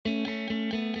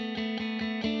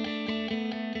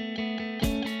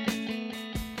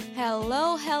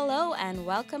Hello, hello, and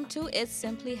welcome to It's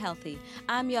Simply Healthy.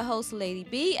 I'm your host, Lady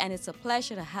B, and it's a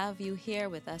pleasure to have you here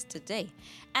with us today.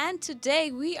 And today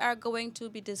we are going to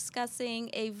be discussing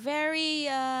a very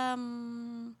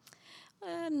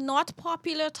not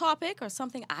popular topic or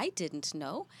something I didn't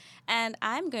know. And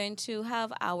I'm going to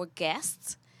have our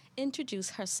guest introduce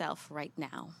herself right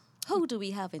now. Who do we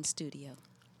have in studio?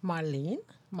 Marlene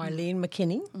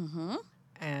Mckinney.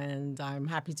 And I'm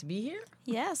happy to be here.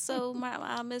 Yeah, so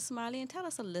Miss Marlene, tell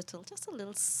us just a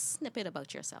little snippet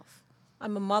about yourself.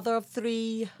 I'm a mother of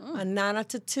three, a nana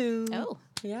to two. Oh.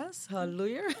 Yes,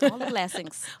 hallelujah. All the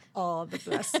blessings. All the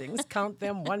blessings. Count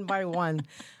them one by one.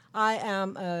 I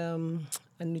am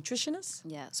a nutritionist,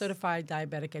 Yes. certified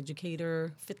diabetic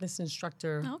educator, fitness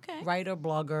instructor, Okay. writer,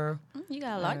 blogger. You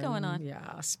got a lot going on.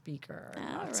 Yeah, speaker.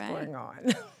 All Lots right. going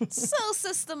on. So,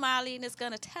 Sister Marlene is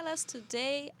going to tell us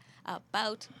today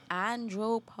about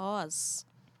Andropause.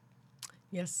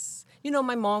 Yes. You know,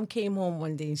 my mom came home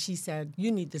one day and she said,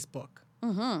 "You need this book."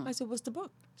 I said, "What's the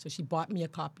book?" So she bought me a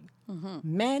copy.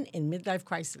 Men in Midlife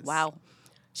Crisis. Wow.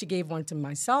 She gave one to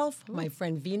myself, my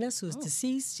friend Venus, who's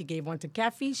deceased. She gave one to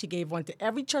Kathy. She gave one to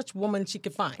every church woman she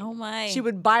could find. Oh, my. She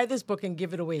would buy this book and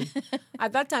give it away.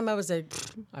 At that time, I was like,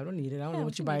 I don't need it. I don't know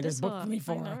what you buy this book for me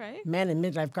for. I know, right? Men in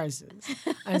Midlife Crisis.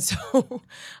 And so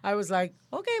I was like,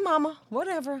 okay, mama,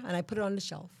 whatever. And I put it on the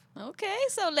shelf. Okay,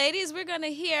 so ladies, we're gonna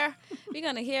hear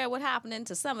what happening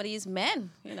to some of these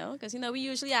men, because we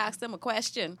usually ask them a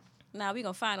question. Now we're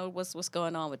gonna find out what's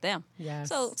going on with them. Yes.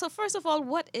 So first of all,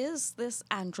 what is this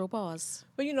andropause?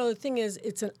 Well, the thing is,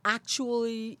 it's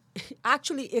actually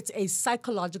it's a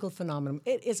psychological phenomenon.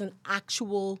 It is an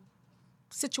actual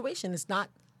situation. It's not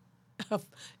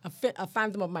a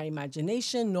phantom of my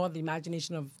imagination, nor the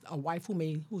imagination of a wife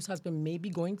whose husband may be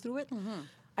going through it.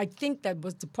 I think that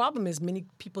was the problem is many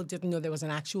people didn't know there was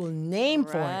an actual name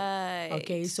for Right. it.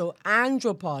 Okay, so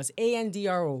andropause,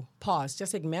 A-N-D-R-O, pause.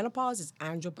 Just like menopause is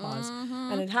andropause.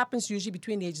 And it happens usually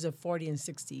between the ages of 40 and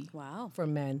 60 Wow. for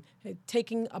men,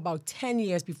 taking about 10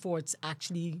 years before it's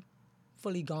actually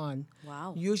fully gone.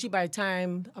 Wow. Usually by the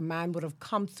time a man would have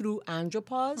come through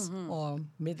andropause or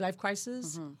midlife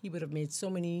crisis, he would have made so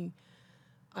many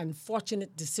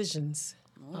unfortunate decisions.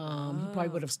 He probably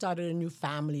would have started a new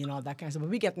family and all that kind of stuff. But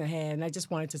we're getting ahead, and I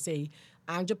just wanted to say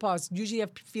andropause usually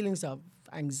have feelings of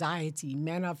anxiety.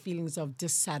 Men have feelings of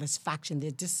dissatisfaction.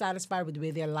 They're dissatisfied with the way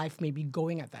their life may be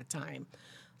going at that time.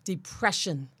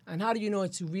 Depression. And how do you know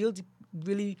it's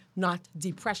really not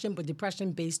depression, but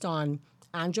depression based on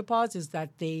andropause is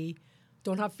that they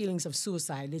don't have feelings of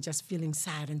suicide. They're just feeling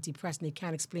sad and depressed, and they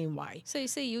can't explain why. So you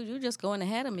see, you're just going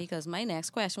ahead of me because my next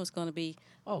question was going to be,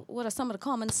 what are some of the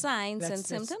common signs and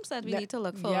symptoms that we need to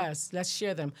look for? Yes, let's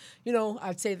share them.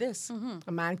 I'd say this.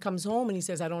 A man comes home and he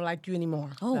says, "I don't like you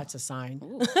anymore." Oh. That's a sign.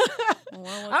 Well,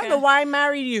 I don't know why I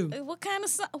married you. What kind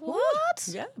of what?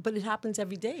 Yeah, but it happens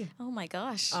every day. Oh my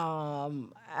gosh.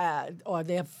 Or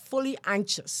they're fully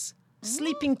anxious,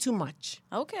 sleeping too much.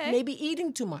 Okay. Maybe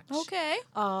eating too much. Okay.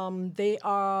 They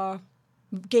are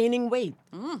gaining weight.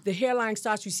 The hairline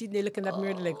starts, you see, they look in that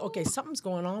mirror, they're like, okay, something's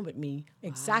going on with me.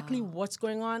 Exactly what's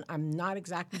going on, I'm not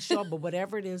exactly sure, but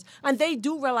whatever it is. And they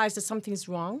do realize that something's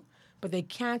wrong, but they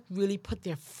can't really put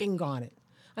their finger on it.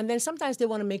 And then sometimes they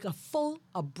want to make a full,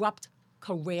 abrupt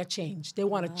career change. They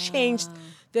want to change.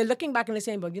 They're looking back and they're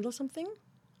saying, but you know something?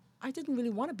 I didn't really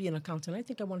want to be an accountant. I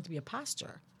think I wanted to be a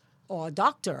pastor or a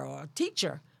doctor or a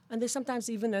teacher. And they sometimes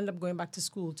even end up going back to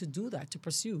school to do that, to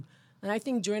pursue. And I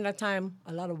think during that time,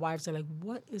 a lot of wives are like,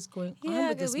 what is going on with this man?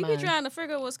 Yeah, because we be trying to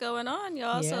figure out what's going on,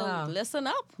 y'all. Yeah. So listen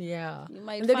up. Yeah. You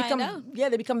might and they find out. Yeah,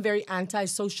 they become very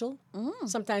antisocial.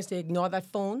 Sometimes they ignore that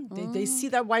phone. They see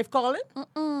that wife calling,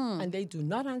 and they do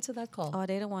not answer that call. Oh,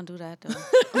 they don't want to do that, though.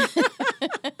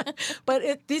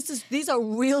 But these are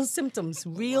real symptoms,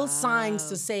 real signs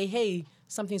to say, hey,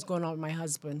 something's going on with my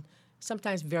husband.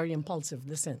 Sometimes very impulsive.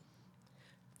 Listen,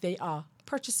 they are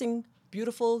purchasing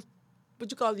beautiful, what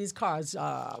you call these cars?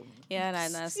 Yeah,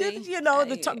 I see.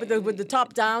 The top with the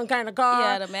top down kind of car.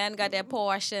 Yeah, the man got that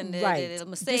Porsche and the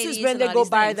Mercedes. This is when and they all go these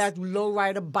buy things. that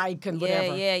low-rider bike and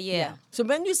whatever. Yeah. So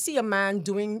when you see a man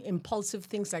doing impulsive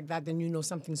things like that, then you know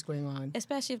something's going on.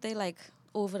 Especially if they like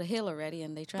over the hill already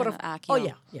and they trying to act Oh,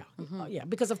 young. yeah.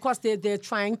 Because, of course, they're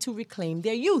trying to reclaim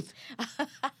their youth.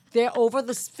 They're over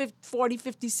the 40,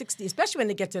 50, 60, especially when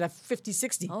they get to that 50,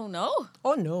 60. Oh, no.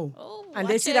 Oh, no. Oh, and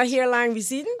they watch see it. that hairline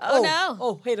receding. Oh, no.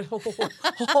 Oh, wait.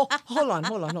 Hold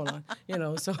on.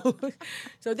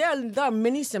 So there are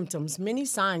many symptoms, many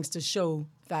signs to show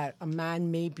that a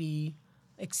man may be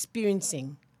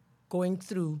going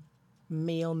through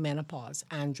male menopause,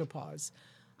 andropause.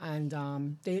 And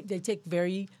they take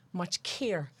very much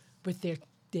care with their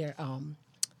their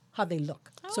how they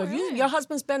look. So if really? your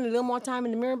husband spend a little more time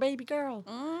in the mirror, baby girl,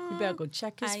 you better go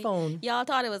check his phone. Y'all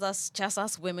thought it was just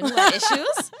us women who had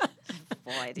issues?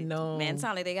 Boy, No. men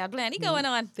sound like they got plenty going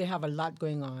on. They have a lot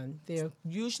going on. They're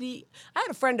usually. I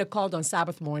had a friend that called on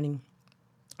Sabbath morning,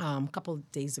 a couple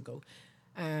of days ago,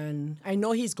 and I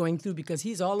know he's going through because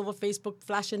he's all over Facebook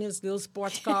flashing his little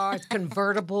sports car, it's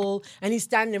convertible, and he's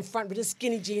standing in front with his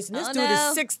skinny jeans. And this dude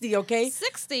is 60, okay?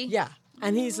 60? Yeah,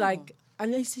 and he's like,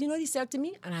 and he said, you know what he said to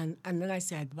me, and then I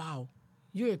said, wow,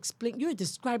 you're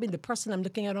describing the person I'm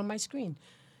looking at on my screen.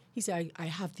 He said, I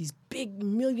have these big $1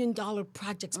 million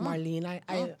projects, Marlene.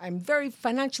 I'm very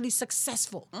financially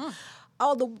successful.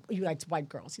 You like white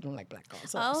girls. You don't like black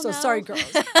girls. So sorry, girls.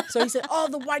 So he said, all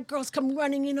the white girls come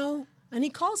running, And he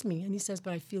calls me and he says,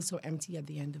 but I feel so empty at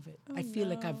the end of it. I feel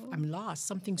like I'm lost.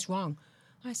 Something's wrong.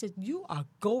 I said, you are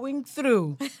going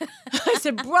through. I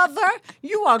said, brother,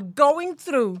 you are going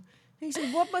through. He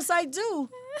said, what must I do?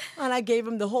 And I gave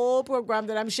him the whole program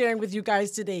that I'm sharing with you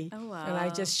guys today. Oh, wow. And I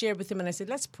just shared with him and I said,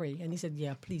 let's pray. And he said,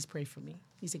 yeah, please pray for me.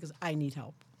 He said, because I need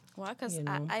help. Well, because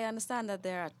I understand that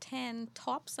there are 10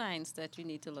 top signs that you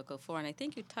need to look out for. And I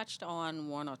think you touched on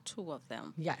one or two of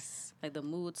them. Yes. Like the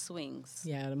mood swings.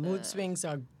 Yeah, the mood swings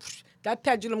are... That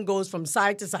pendulum goes from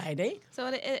side to side, eh? So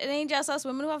it ain't just us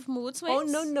women who have mood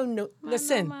swings? Oh, no.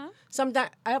 Listen, man.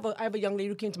 sometimes I have a young lady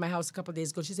who came to my house a couple of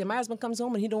days ago. She said, my husband comes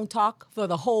home and he don't talk for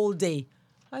the whole day.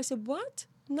 I said, what?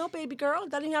 No, baby girl,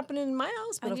 that ain't happening in my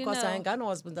house. But of course, I ain't got no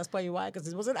husband. That's probably why, because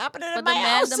it wasn't happening in my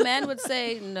house. But the man would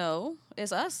say, no,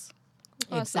 it's us.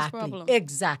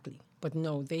 Exactly. But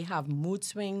no, they have mood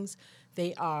swings.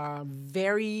 They are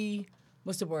very,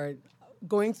 what's the word?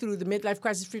 Going through the midlife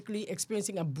crisis frequently,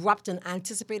 experiencing abrupt and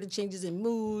anticipated changes in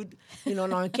mood.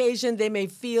 On occasion, they may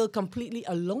feel completely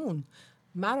alone.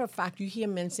 Matter of fact, you hear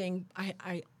men saying,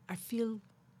 I feel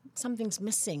something's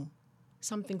missing.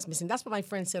 Something's missing. That's what my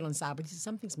friend said on Sabbath. He said,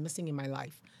 something's missing in my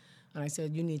life. And I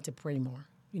said, you need to pray more.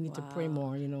 You need to pray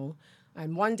more,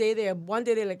 And one day they're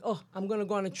like, oh, I'm going to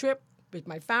go on a trip with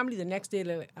my family. The next day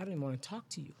they're like, I don't even want to talk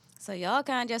to you. So y'all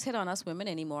can't just hit on us women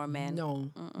anymore, man.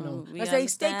 No. We I say,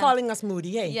 stay calling us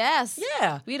moody, hey? Yes.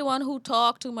 Yeah. We the one who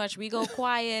talk too much. We go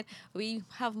quiet. We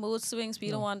have mood swings. We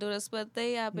don't want to do this. But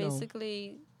they are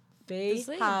basically They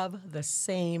have the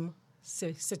same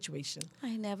situation.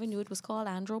 I never knew it was called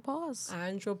Andropause.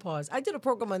 Andropause. I did a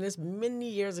program on this many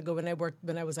years ago when I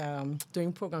was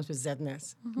doing programs with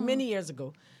ZNS. Many years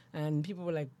ago. And people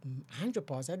were like,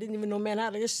 Andropause? I didn't even know men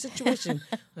had this situation.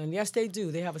 And yes, they do.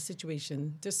 They have a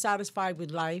situation. Dissatisfied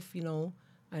with life, and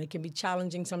it can be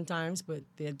challenging sometimes, but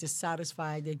they're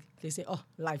dissatisfied. They say, oh,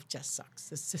 life just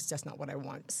sucks. It's just not what I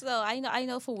want. So I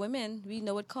know for women, we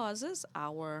know it causes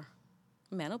our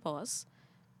menopause.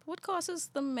 What causes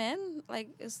the men?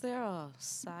 Like, is there a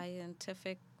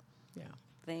scientific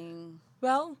thing?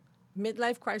 Well,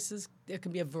 midlife crisis, there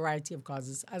can be a variety of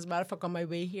causes. As a matter of fact, on my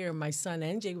way here, my son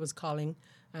NJ was calling,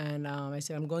 and I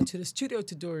said, I'm going to the studio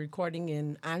to do a recording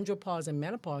in andropause and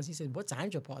menopause. He said, what's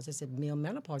andropause? I said, male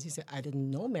menopause. He said, I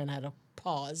didn't know men had a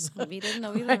pause. We didn't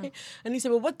know either. Right? And he said,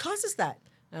 well, what causes that?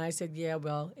 And I said, yeah,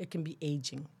 well, it can be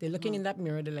aging. They're looking in that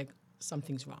mirror, they're like,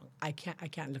 something's wrong. I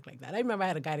can't look like that. I remember I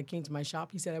had a guy that came to my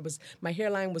shop. He said my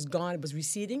hairline was gone, it was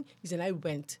receding. He said, I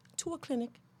went to a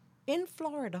clinic in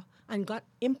Florida and got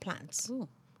implants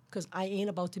because I ain't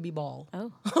about to be bald.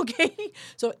 Oh. Okay?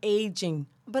 So aging.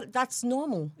 But that's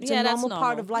normal. It's a normal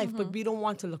part of life, but we don't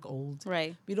want to look old.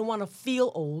 Right. We don't want to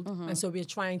feel old, and so we're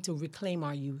trying to reclaim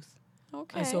our youth.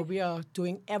 Okay. And so we are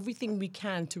doing everything we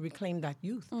can to reclaim that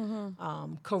youth.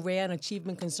 Career and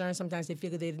achievement concerns, sometimes they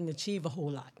feel that they didn't achieve a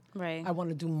whole lot. Right. I want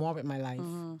to do more with my life.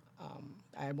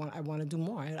 I want to do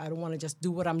more. I don't want to just do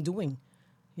what I'm doing,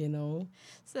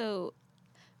 So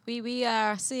we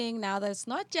are seeing now that it's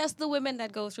not just the women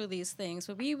that go through these things,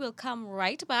 but we will come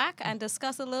right back and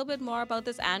discuss a little bit more about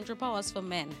this andropause for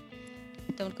men.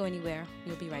 Don't go anywhere.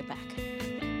 We'll be right back.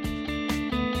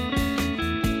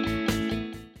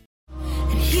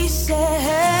 He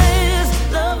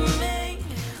says, love me.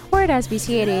 Word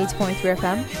SBC 88.3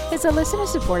 FM is a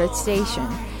listener-supported station.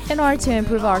 In order to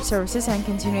improve our services and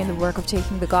continue the work of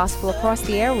taking the gospel across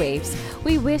the airwaves,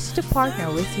 we wish to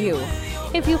partner with you.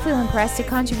 If you feel impressed to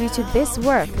contribute to this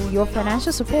work with your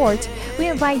financial support, we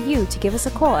invite you to give us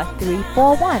a call at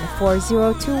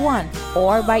 341-4021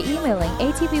 or by emailing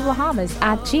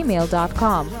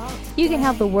atbbahamas@gmail.com. You can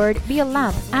help the word be a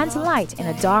lamp and light in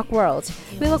a dark world.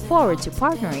 We look forward to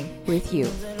partnering with you.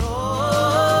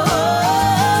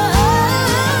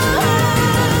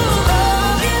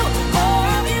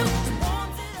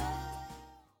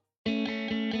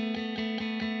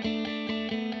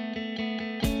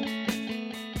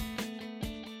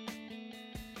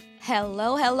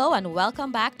 Hello, hello, and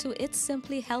welcome back to It's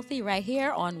Simply Healthy right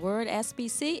here on Word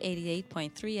SBC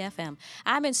 88.3 FM.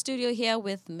 I'm in studio here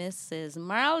with Mrs.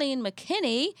 Marlene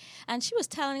Mckinney, and she was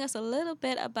telling us a little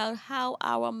bit about how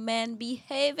our men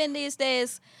behave in these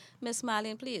days. Miss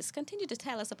Marlene, please continue to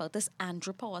tell us about this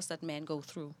andropause that men go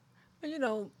through.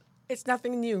 Well, it's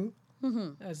nothing new.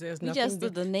 There's nothing, Just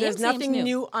the name there's seems nothing new.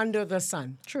 new under the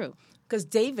sun. True. Because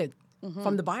David,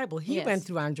 from the Bible, he Yes. went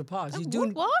through andropause.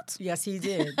 What? Yes, he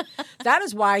did. That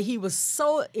is why he was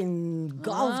so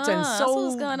engulfed and so. That's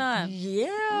what's going on.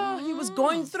 Yeah, he was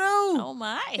going through. Oh,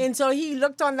 my. And so he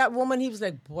looked on that woman. He was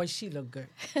like, "Boy, she looked good.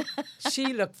 She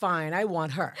looked fine. I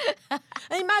want her."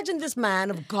 And imagine this man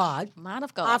of God, Man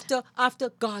of God. after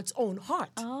God's own heart.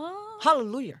 Oh,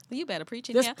 Hallelujah. you better preach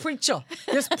in This here. preacher,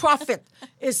 this prophet,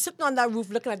 is sitting on that roof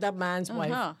looking at that man's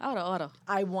wife. Out of order.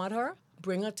 I want her.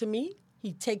 Bring her to me.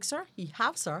 He takes her. He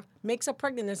has her. Makes her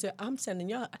pregnant and says, "I'm sending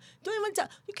you." Don't even tell.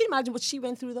 You can imagine what she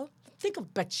went through, though. Think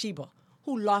of Bathsheba,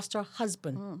 who lost her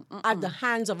husband at the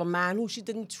hands of a man who she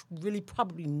didn't really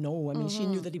probably know. I mean, she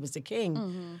knew that he was the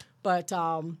king. But,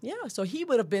 so he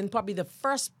would have been probably the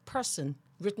first person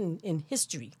written in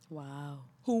history Wow.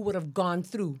 who would have gone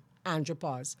through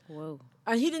andropause. Whoa.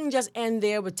 And he didn't just end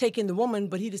there with taking the woman,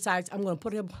 but he decides, I'm going to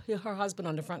put her husband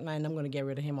on the front line. I'm going to get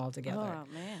rid of him altogether.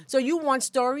 Oh, man. So you want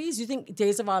stories? You think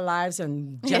Days of Our Lives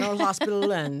and General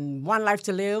Hospital and One Life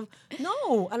to Live?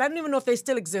 No. And I don't even know if they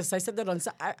still exist. I said that on.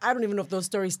 I don't even know if those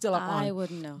stories still are on. I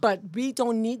wouldn't know. But we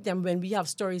don't need them when we have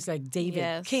stories like David,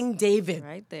 Yes. King David.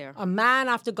 Right there. A man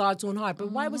after God's own heart.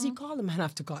 But why was he called a man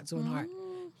after God's own heart?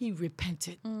 He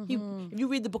repented. If you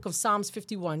read the book of Psalms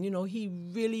 51, he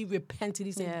really repented.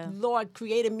 He said, Yeah. Lord,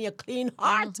 created me a clean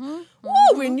heart.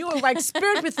 Renew a right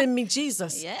spirit within me,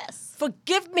 Jesus. Yes.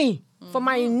 Forgive me for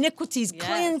my iniquities.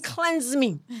 Yes. Cleanse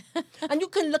me. And you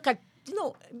can look at,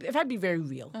 if I'd be very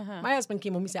real, my husband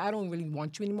came home and said, I don't really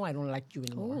want you anymore. I don't like you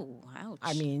anymore. Ooh, ouch.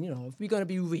 I mean, if we're going to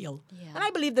be real. Yeah. And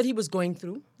I believe that he was going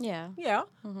through. Yeah. Yeah.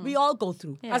 We all go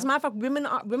through. Yeah. As a matter of fact,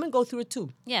 women go through it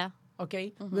too. Yeah.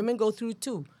 Okay? Women go through it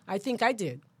too. I think I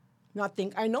did. Not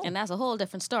think, I know. And that's a whole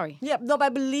different story. Yeah, no, but I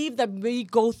believe that we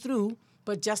go through,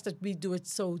 but just that we do it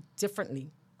so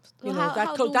differently. Well,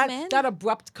 how do men- that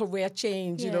abrupt career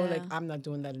change, Yeah. like I'm not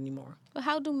doing that anymore. But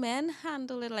how do men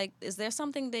handle it? Like, is there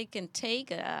something they can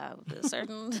take?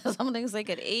 Certain some things they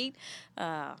could eat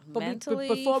mentally,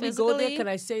 Before physically? we go there, can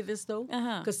I say this though?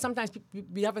 Uh-huh. Because sometimes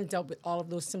we haven't dealt with all of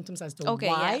those symptoms as to Okay,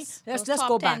 why. yes. Let's Those top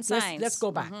go 10 back. Let's signs.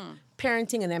 go back.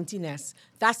 Parenting and emptiness.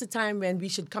 That's the time when we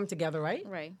should come together, right?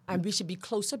 Right. And we should be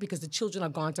closer because the children are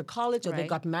gone to college or they Right.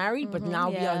 got married, but now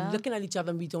we yeah. are looking at each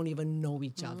other and we don't even know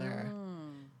each other.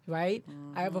 Right?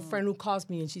 I have a friend who calls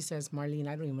me and she says, Marlene,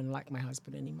 I don't even like my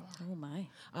husband anymore. Oh my.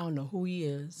 I don't know who he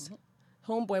is.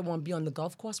 Homeboy won't be on the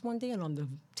golf course one day and on the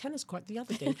tennis court the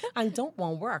other day and don't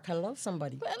want work. Hello,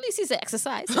 somebody. Well, at least he's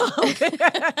exercising.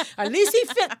 At least he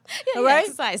fit. Yeah, all he right?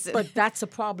 exercises. But that's a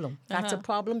problem. That's a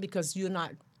problem because you're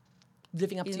not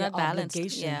living up He's to your not balanced,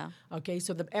 obligation. yeah. Okay,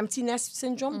 so the emptiness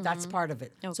syndrome, that's part of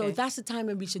it. So Okay. that's the time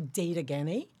when we should date again,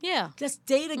 eh? Yeah. Let's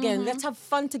date again. Let's have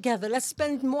fun together. Let's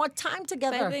spend more time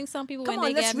together. But I think some people, Come when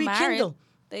on, they let's get married, rekindle.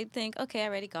 they think, okay, I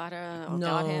already got her or No,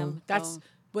 got him. that's so-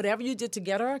 whatever you did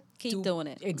together. Keep doing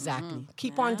it. Exactly.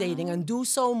 Keep on dating and do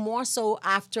so more so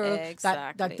after that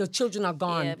Exactly. the children are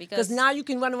gone. Yeah, because because- now you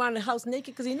can run around the house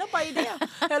naked because ain't nobody there.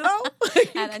 Hello.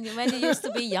 and when you used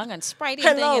to be young and sprightly,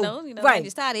 Hello. then, when Right. you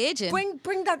start aging.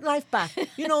 Bring that life back.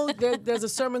 There's a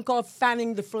sermon called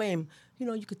Fanning the Flame.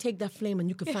 You could take that flame and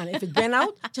you could fan it. If it went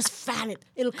out, just fan it.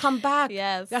 It'll come back.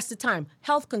 Yes. That's the time.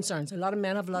 Health concerns. A lot of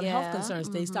men have a lot of health Yeah. concerns.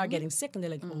 They start getting sick and they're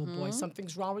like, oh boy,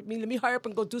 something's wrong with me. Let me hurry up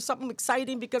and go do something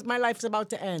exciting because my life's about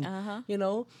to end.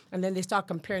 And then they start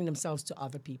comparing themselves to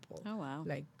other people. Oh, wow.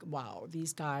 Like, wow,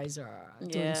 these guys are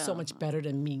doing so Yeah. much better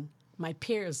than me. My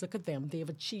peers, look at them. They've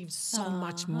achieved so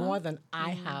much more than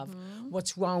I have.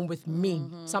 What's wrong with me?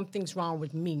 Something's wrong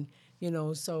with me.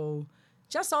 So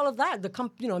just all of that.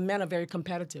 Men are very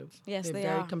competitive. Yes, They're they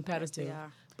very are. competitive. Yes, they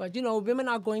are. But, women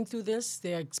are going through this.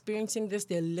 They're experiencing this.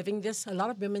 They're living this. A lot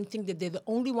of women think that they're the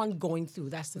only one going through.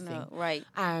 That's the thing. Right.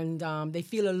 And they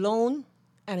feel alone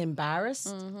and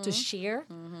embarrassed to share.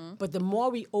 But the more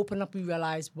we open up, we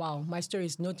realize, wow, my story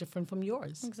is no different from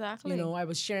yours. Exactly. I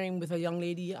was sharing with a young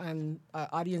lady on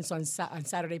audience on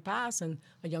Saturday past, and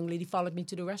a young lady followed me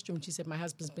to the restroom. She said, my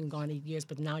husband's been gone 8 years,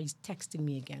 but now he's texting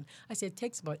me again. I said, it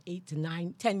takes about 8 to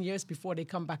 9, 10 years before they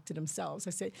come back to themselves. I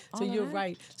said, so you're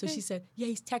right. So she said, yeah,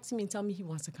 he's texting me and telling me he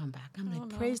wants to come back. I'm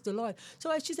like, praise the Lord.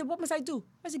 So she said, what must I do?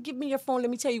 I said, give me your phone.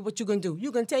 Let me tell you what you're going to do.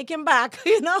 You're going to take him back,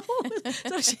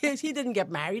 So he didn't get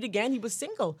married again. He was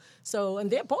single. So, and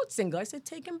they're both single. I said,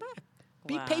 take him back.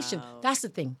 Be patient. Wow. That's the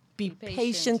thing. Be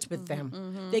patient with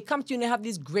them. They come to you and they have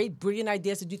these great, brilliant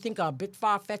ideas that you think are a bit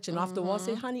far-fetched, and off the wall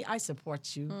say, honey, I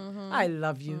support you. I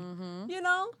love you. You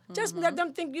know? Just let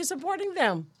them think you're supporting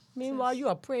them. Meanwhile, you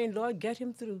are praying, Lord, get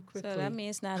him through quickly. So that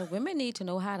means now the women need to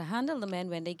know how to handle the men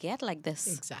when they get like this.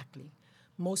 Exactly.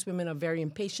 Most women are very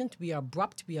impatient. We are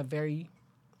abrupt. We are very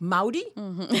mouthy.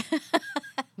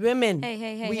 Women.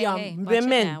 Hey, we hey, are hey.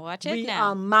 women. Watch it we now.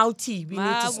 are mouthy. We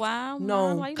Wow, need to wow,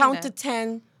 no. why you do Count to that?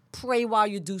 10. Pray while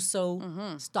you do so.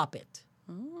 Stop it.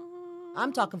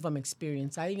 I'm talking from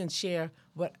experience. I even share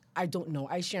what I don't know.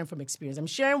 I share from experience. I'm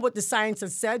sharing what the science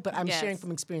has said, but I'm sharing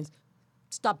from experience.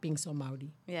 Stop being so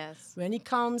mouthy. Yes. When he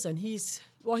comes and he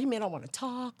may not want to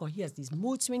talk, or he has these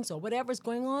mood swings, or whatever's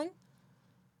going on,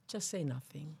 just say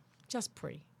nothing. Just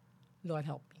pray. Lord,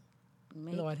 help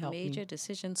me. Lord, help me. Major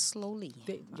decisions slowly.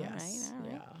 Yes. All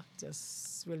right. Yeah.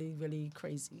 Just really, really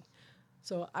crazy.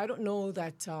 So I don't know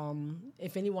that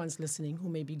if anyone's listening who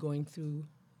may be going through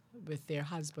with their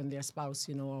husband, their spouse,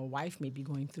 or wife may be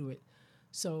going through it.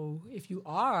 So if you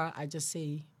are, I just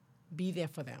say be there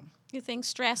for them. You think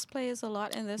stress plays a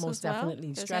lot in this Most as well? definitely.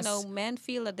 Because Stress. I know men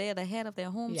feel that they're the head of their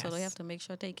home, so they Yes. have to make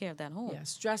sure to take care of that home. Yeah,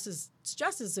 stress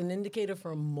is an indicator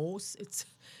for most.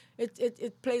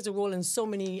 It plays a role in so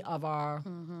many of our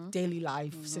daily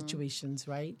life situations,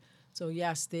 right? So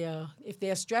yes, if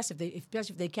they're stressed,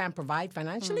 especially if they can't provide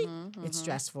financially, it's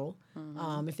stressful.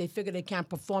 If they figure they can't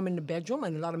perform in the bedroom,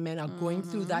 and a lot of men are going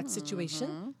through that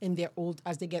situation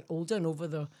as they get older and over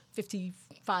the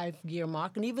 55-year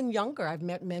mark, and even younger. I've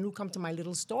met men who come to my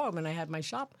little store when I had my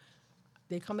shop.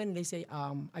 They come in and they say,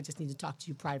 "I just need to talk to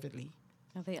you privately."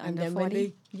 Are they And under then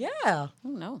 40? yeah. Oh,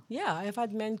 no. Yeah, I've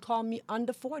had men call me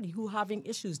under 40 who having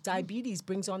issues. Diabetes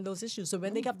brings on those issues. So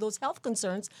when they have those health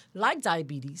concerns like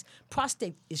diabetes,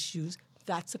 prostate issues,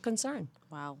 that's a concern.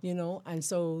 Wow. And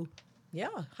so,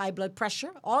 high blood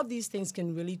pressure, all these things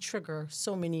can really trigger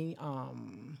so many,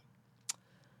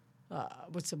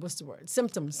 what's the word?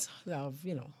 Symptoms of,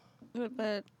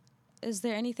 But is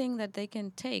there anything that they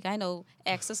can take? I know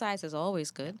exercise is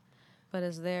always good, but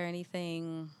is there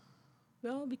anything...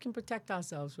 Well, we can protect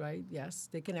ourselves, right? Yes,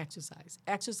 they can exercise.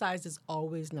 Exercise is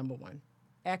always number one.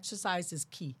 Exercise is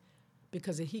key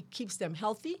because it keeps them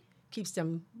healthy, keeps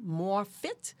them more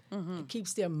fit, it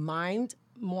keeps their mind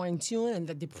more in tune, and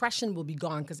the depression will be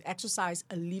gone because exercise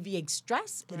alleviates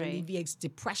stress, it alleviates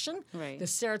depression. Right. The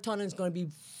serotonin is going to be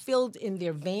filled in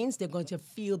their veins. They're going to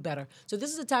feel better. So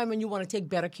this is a time when you want to take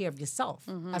better care of yourself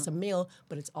as a male,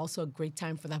 but it's also a great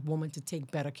time for that woman to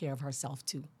take better care of herself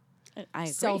too. I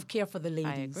agree. Self-care for the ladies,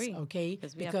 I agree. okay?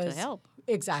 Because we have to help.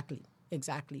 Exactly.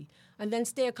 And then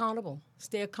stay accountable.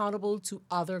 Stay accountable to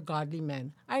other godly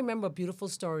men. I remember a beautiful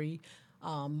story.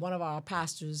 One of our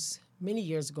pastors many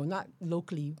years ago, not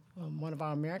locally, one of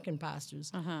our American pastors,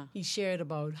 he shared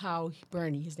about how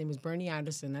his name was Bernie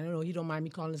Anderson. I don't know, you don't mind me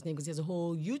calling his name because he has a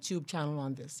whole YouTube channel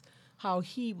on this. How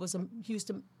he used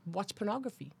to watch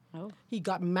pornography. Oh. He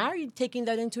got married, taking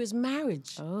that into his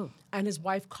marriage. Oh. And his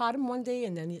wife caught him one day,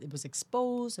 and then it was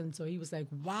exposed, and so he was like,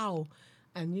 wow.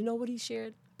 And you know what he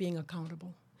shared? Being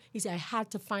accountable. He said, I had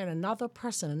to find another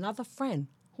person, another friend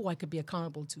who I could be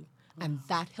accountable to. And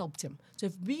that helped him. So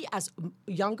if we as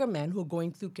younger men who are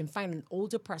going through can find an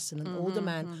older person, an older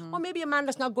man, or maybe a man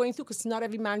that's not going through, because not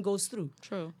every man goes through.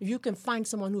 True. If you can find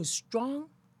someone who's strong,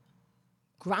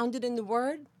 grounded in the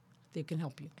word, they can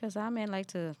help you. Because our men like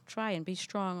to try and be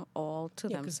strong all to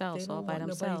 'Cause themselves, they all don't by want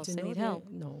nobody themselves. to They know need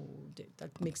help.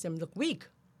 That makes them look weak.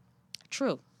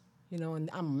 True. And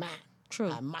I'm a man. True.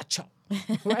 I'm macho.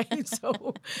 Right?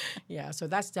 So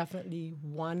that's definitely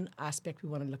one aspect we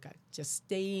want to look at. Just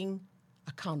staying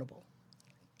accountable.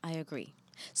 I agree.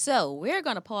 So we're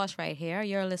going to pause right here.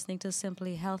 You're listening to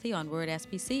Simply Healthy on Word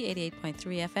SPC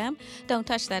 88.3 FM. Don't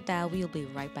touch that dial. We'll be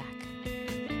right back.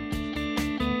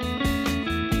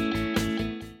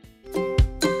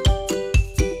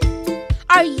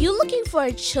 Are you looking for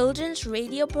a children's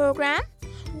radio program?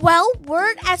 Well,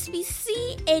 Word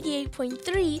SPC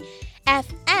 88.3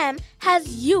 FM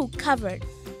has you covered.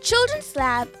 Children's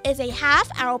Lab is a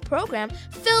half-hour program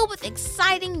filled with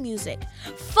exciting music,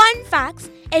 fun facts,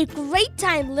 a great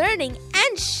time learning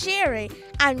and sharing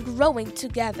and growing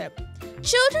together.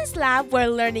 Children's Lab, where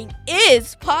learning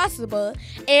is possible,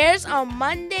 airs on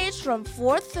Mondays from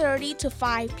 4:30 to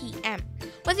 5 p.m.,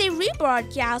 with a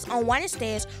rebroadcast on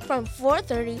Wednesdays from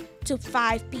 4:30 to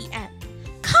 5 p.m.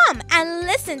 Come and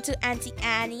listen to Auntie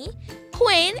Annie,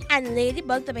 Quinn and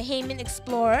Ladybug the Bahamian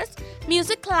Explorers,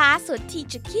 music class with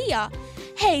Teacher Kia,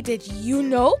 Hey Did You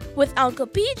Know with Uncle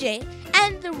PJ,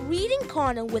 and the Reading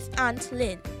Corner with Aunt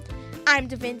Lynn. I'm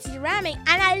Davinci Ramming,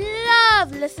 and I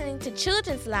love listening to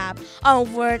Children's Lab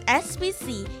on Word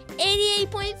SBC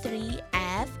 88.3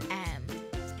 FM.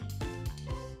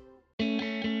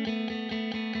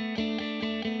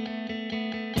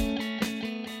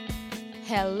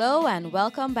 Hello and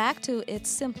welcome back to It's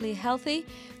Simply Healthy.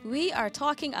 We are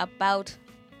talking about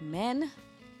men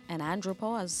and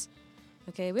andropause.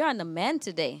 Okay, we're on the men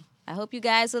today. I hope you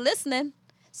guys are listening.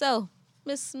 So,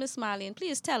 Miss Marlene,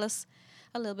 please tell us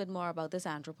a little bit more about this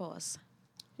andropause.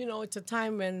 You know, it's a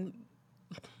time when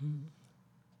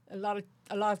a lot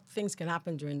of things can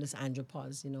happen during this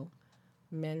andropause, you know.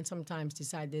 Men sometimes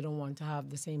decide they don't want to have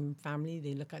the same family.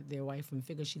 They look at their wife and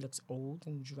figure she looks old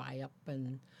and dry up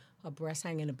and her breasts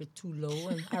hanging a bit too low,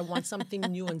 and I want something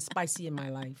new and spicy in my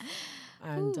life.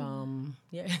 And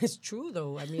yeah, it's true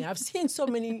though. I mean, I've seen so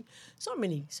many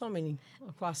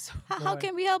across the board. How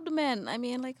can we help the men? I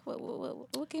mean, like,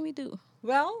 what can we do?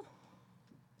 Well,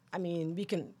 I mean, we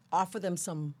can offer them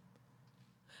some.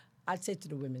 I'd say to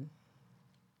the women,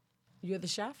 you're the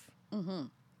chef. Mm-hmm.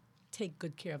 Take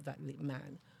good care of that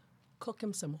man. Cook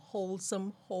him some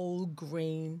wholesome, whole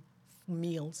grain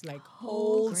meals, like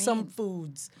wholesome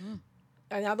foods.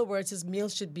 In other words, his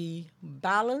meals should be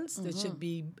balanced. Mm-hmm.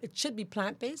 It should be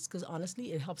plant-based, because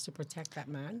honestly, it helps to protect that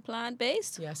man.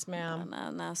 Plant-based? Yes, ma'am.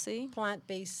 Now, see?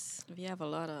 Plant-based. If you have a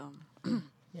lot of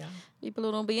yeah. people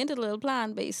who don't be into the little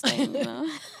plant-based thing, you know?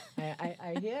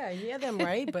 I hear them,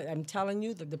 right? But I'm telling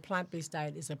you that the plant-based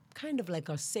diet is a kind of like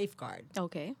a safeguard.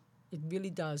 Okay. It really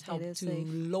does help to safe.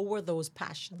 lower those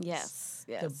passions. Yes.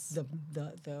 The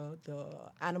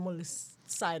animalist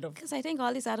side of. Because I think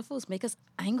all these other foods make us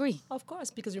angry. Of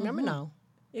course, because remember now,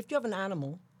 if you have an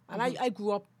animal, and I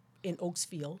grew up in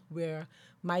Oaksfield, where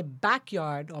my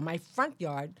backyard or my front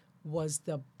yard was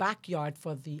the backyard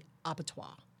for the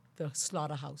abattoir, the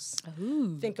slaughterhouse.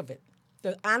 Ooh. Think of it.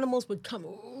 The animals would come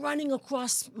running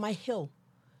across my hill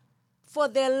for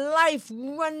their life,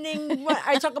 running.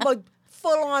 I talk about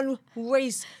full-on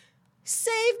race.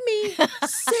 Save me!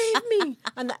 Save me!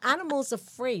 And the animal's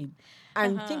afraid.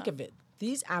 And think of it.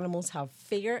 These animals have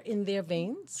fear in their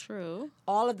veins. True.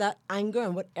 All of that anger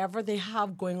and whatever they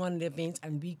have going on in their veins.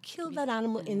 And we kill that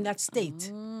animal in that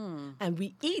state. And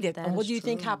we eat it. That and what is do you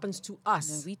think true. happens to us?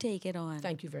 And we take it on.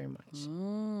 Thank you very much.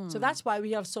 So that's why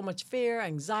we have so much fear,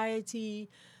 anxiety,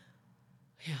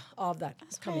 all of that.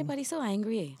 That's why everybody's so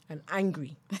angry. And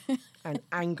angry. And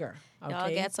anger. Okay? Y'all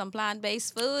get some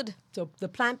plant-based food. So the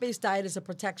plant-based diet is a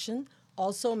protection.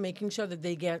 Also making sure that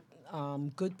they get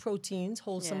good proteins,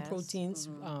 wholesome Yes. proteins.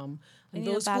 And need a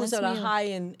those foods balanced that are meal. high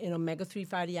in omega-3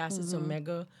 fatty acids,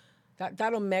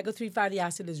 that omega-3 fatty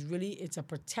acid is really, it's a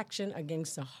protection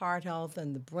against the heart health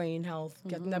and the brain health.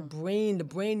 Getting that the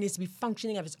brain needs to be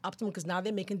functioning at its optimum, because now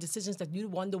they're making decisions that you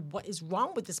wonder what is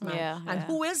wrong with this man and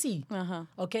who is he,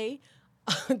 okay?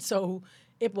 So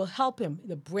it will help him.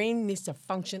 The brain needs to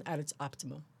function at its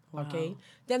optimum. Okay.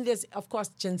 Then there's, of course,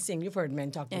 ginseng. You've heard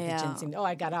men talk about the ginseng. Oh,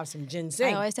 I gotta have some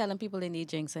ginseng. I always telling people they need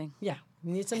ginseng. Yeah,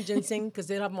 you need some ginseng because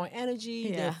they'll have more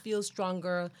energy. They'll feel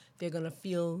stronger. They're gonna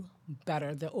feel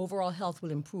better. Their overall health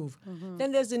will improve.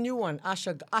 Then there's the new one,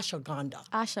 ashwagandha.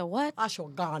 Asha what?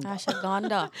 Ashwagandha.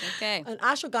 Ashwagandha. Okay. And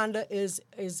ashwagandha is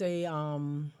a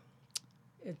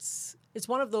it's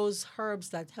one of those herbs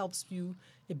that helps you.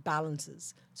 It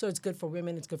balances. So it's good for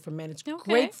women. It's good for men. It's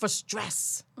great for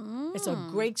stress. It's a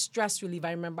great stress relief.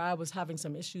 I remember I was having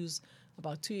some issues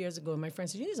about 2 years ago, and my friend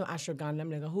said, "You need some ashwagandha." I'm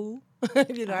like, "Who?" I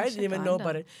didn't even know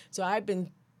about it. So I've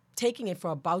been taking it for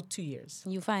about 2 years.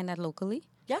 You find that locally?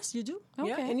 Yes, you do.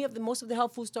 Okay. Yeah, most of the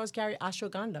health food stores carry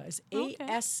ashwagandha. It's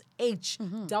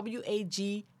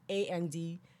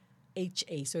ASHWAGANDHA.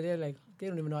 So they're like, they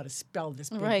don't even know how to spell this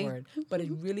big word. But it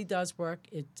really does work.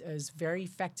 It is very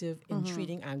effective in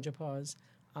treating andropause,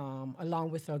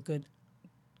 along with a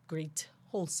great,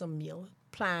 wholesome meal.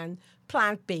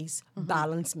 Plant-based,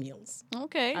 balanced meals.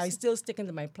 Okay. I still stick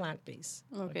into my plant-based.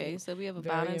 Okay, so we have a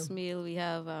balanced meal. We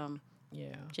have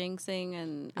ginseng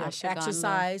and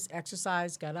ashwagandha.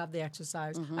 Exercise, gotta have the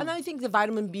exercise. And I think the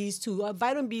vitamin Bs too.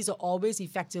 Vitamin Bs are always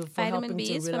effective for Vitamin helping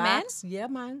Bs to for relax. Yeah,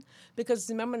 man. Because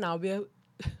remember now,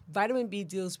 vitamin B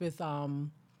deals with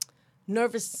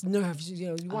nerves.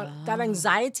 You want that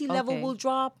anxiety level will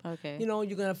drop. Okay.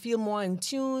 You're gonna feel more in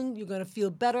tune. You're gonna feel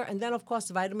better. And then of course,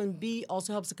 the vitamin B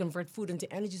also helps to convert food into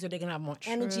energy, so they can have more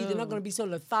energy. They're not gonna be so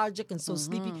lethargic and so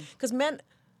sleepy. Because men.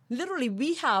 Literally,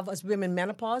 we have, as women,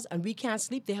 menopause, and we can't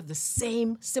sleep. They have the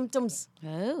same symptoms.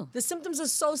 Oh. The symptoms are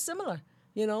so similar,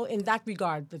 in that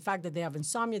regard. The fact that they have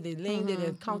insomnia, they're laying there,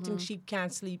 they're counting sheep,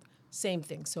 can't sleep, same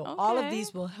thing. So all of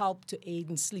these will help to aid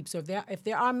in sleep. So if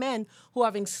there are men who are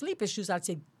having sleep issues, I'd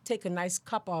say take a nice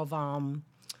cup of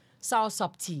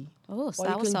soursop tea. Oh, Or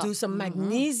you can soursop. do some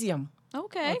magnesium.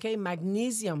 Okay. Okay,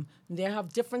 magnesium. They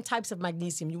have different types of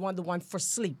magnesium. You want the one for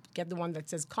sleep. Get the one that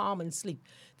says calm and sleep.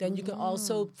 Then you can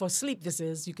also, for sleep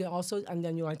you can also, and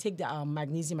then you want to take the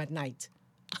magnesium at night.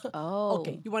 Oh.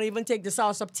 Okay, you want to even take the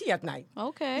soursop tea at night.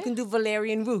 Okay. You can do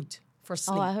valerian root for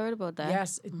sleep. Oh, I heard about that.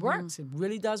 Yes, it works. It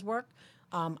really does work.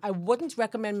 I wouldn't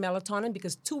recommend melatonin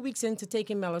because 2 weeks into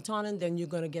taking melatonin, then you're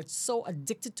going to get so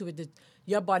addicted to it that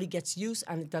your body gets used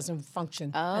and it doesn't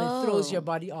function. And it throws your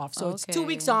body off. So it's 2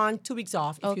 weeks Okay. on, 2 weeks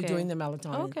off if you're doing the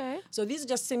melatonin. Okay. So these are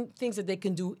just things that they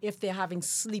can do if they're having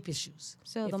sleep issues.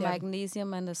 So If the they have-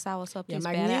 magnesium and the soursop yeah, is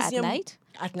better at night?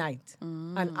 At night.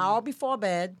 An hour before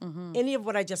bed, any of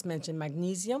what I just mentioned,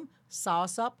 magnesium,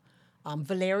 soursop,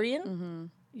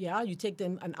 valerian. Yeah, you take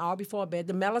them an hour before bed.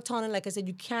 The melatonin, like I said,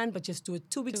 you can, but just do it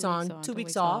 2 weeks on, 2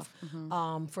 weeks off.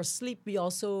 For sleep,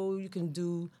 you can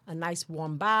do a nice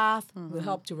warm bath. Will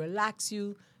help to relax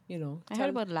you. You know, I heard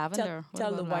about lavender. What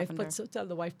Tell the about wife, lavender? tell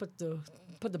the wife put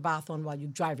the bath on while you're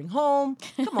driving home.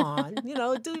 Come on,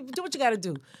 do what you got to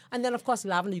do. And then of course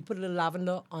lavender. You put a little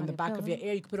lavender on the back of your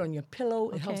ear. You can put it on your pillow.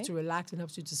 It helps Okay. to relax and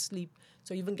helps you to sleep.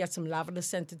 So even get some lavender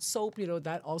scented soap.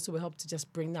 That also will help to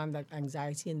just bring down that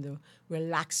anxiety and to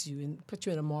relax you and put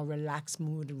you in a more relaxed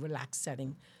mood and relaxed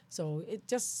setting. So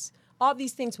all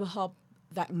these things will help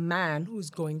that man who's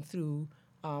going through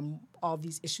all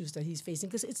these issues that he's facing,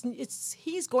 because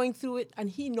he's going through it and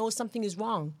he knows something is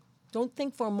wrong. Don't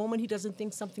think for a moment he doesn't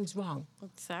think something's wrong.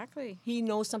 Exactly. He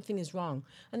knows something is wrong.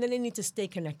 And then they need to stay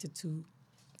connected to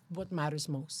what matters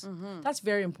most. That's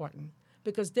very important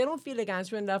because they don't feel like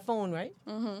answering their phone, right?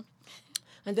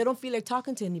 And they don't feel like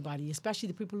talking to anybody, especially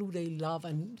the people who they love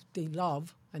and they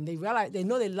realize they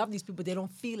know they love these people, they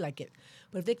don't feel like it.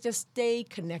 But if they just stay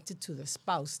connected to the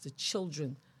spouse, the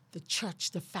children, the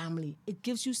church, the family,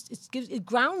 it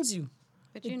grounds you.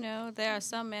 But there are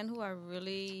some men who are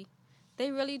they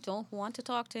really don't want to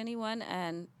talk to anyone,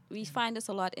 and we find this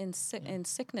a lot in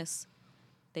sickness.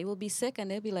 They will be sick and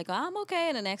they'll be like, I'm okay,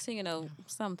 and the next thing you know,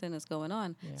 something is going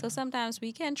on. Yeah. So sometimes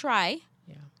we can try,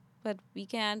 Yeah. but you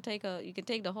can take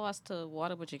the horse to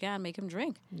water, but you can't make him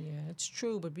drink. Yeah, it's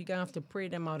true, but we're going to have to pray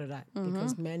them out of that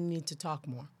because men need to talk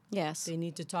more. Yes. They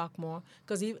need to talk more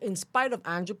because in spite of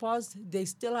andropause, they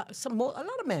still have a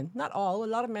lot of men, not all, a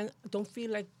lot of men don't feel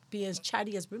like being as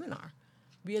chatty as women are.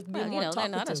 Being more they're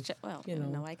talkative. not as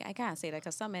I can't say that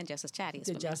because some men just as chatty as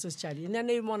They're women. just as chatty. And then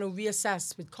they want to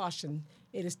reassess with caution.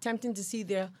 It is tempting to see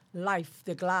their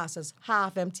glass as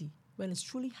half empty when it's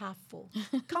truly half full.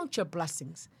 Count your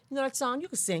blessings. You know that song? You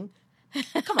can sing.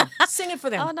 Come on, sing it for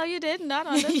them. Oh, no, you did not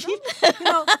on this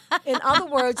In other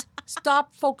words,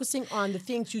 stop focusing on the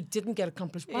things you didn't get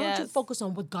accomplished. Why don't you Yes. focus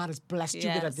on what God has blessed you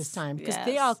with at this Yes, time? Because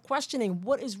they yes. are questioning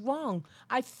what is wrong.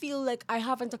 I feel like I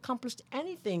haven't accomplished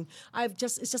anything.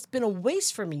 It's just been a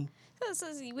waste for me.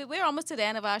 We're almost to the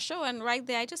end of our show, and right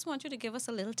there, I just want you to give us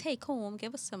a little take home,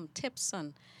 give us some tips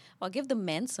give the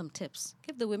men some tips,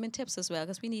 give the women tips as well,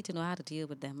 because we need to know how to deal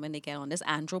with them when they get on this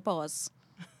andropause.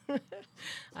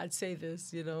 I'd say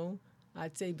this,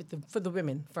 I'd say for the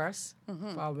women first,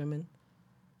 for our women,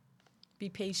 be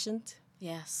patient.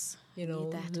 Yes. Need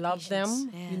that love patience.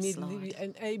 them. Yes, Lord.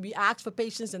 And we ask for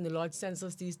patience, and the Lord sends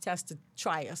us these tests to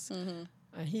try us. And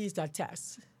He's that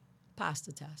test. Pass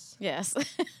the test. Yes.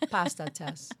 Pass that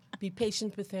test. Be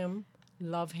patient with Him.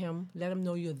 Love Him. Let Him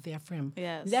know you're there for Him.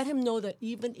 Yes. Let Him know that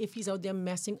even if He's out there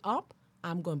messing up,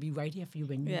 I'm going to be right here for you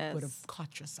when you Yes. would have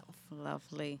caught yourself.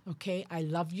 Lovely. Okay? I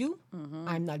love you.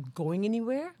 I'm not going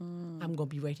anywhere. I'm going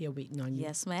to be right here waiting on you.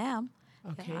 Yes, ma'am.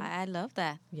 Okay? I love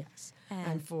that. Yes. And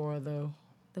And for the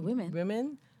women.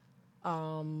 women,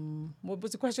 what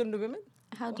was the question of the women?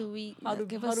 How do we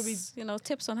give how us, do we-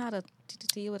 tips on how to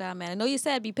deal with our men? I know you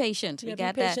said be patient. Yeah, we be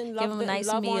got patient, that. Give them a nice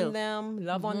love meal. on them,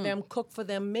 love on them, cook for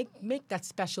them, make that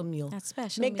special meal. That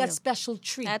special Make meal. that special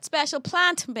treat. That special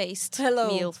plant-based Hello.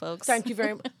 meal, folks. Thank you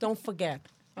very much. Don't forget.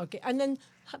 Okay. And then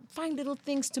find little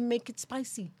things to make it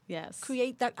spicy. Yes.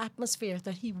 Create that atmosphere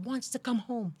that he wants to come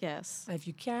home. Yes. And if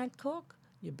you can't cook,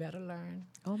 you better learn.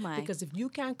 Oh, my. Because if you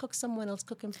can't cook, someone else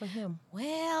cooking for him.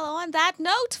 Well, on that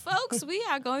note, folks, we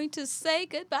are going to say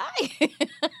goodbye.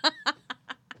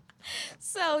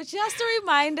 So just a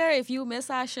reminder, if you miss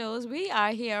our shows, we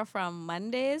are here from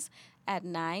Mondays at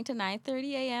 9 to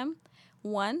 9:30 a.m.,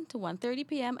 1 to 1:30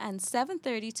 p.m., and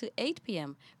 7:30 to 8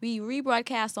 p.m. We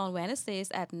rebroadcast on Wednesdays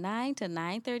at 9 to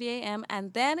 9:30 a.m.,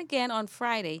 and then again on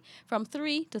Friday from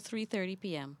 3 to 3:30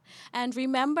 p.m. And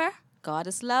remember, God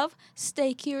is love.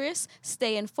 Stay curious,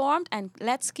 stay informed, and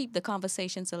let's keep the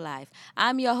conversations alive.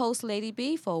 I'm your host, Lady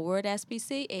B, for Word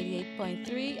SBC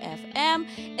 88.3 FM.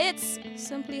 It's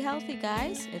simply healthy,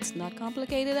 guys. It's not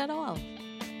complicated at all.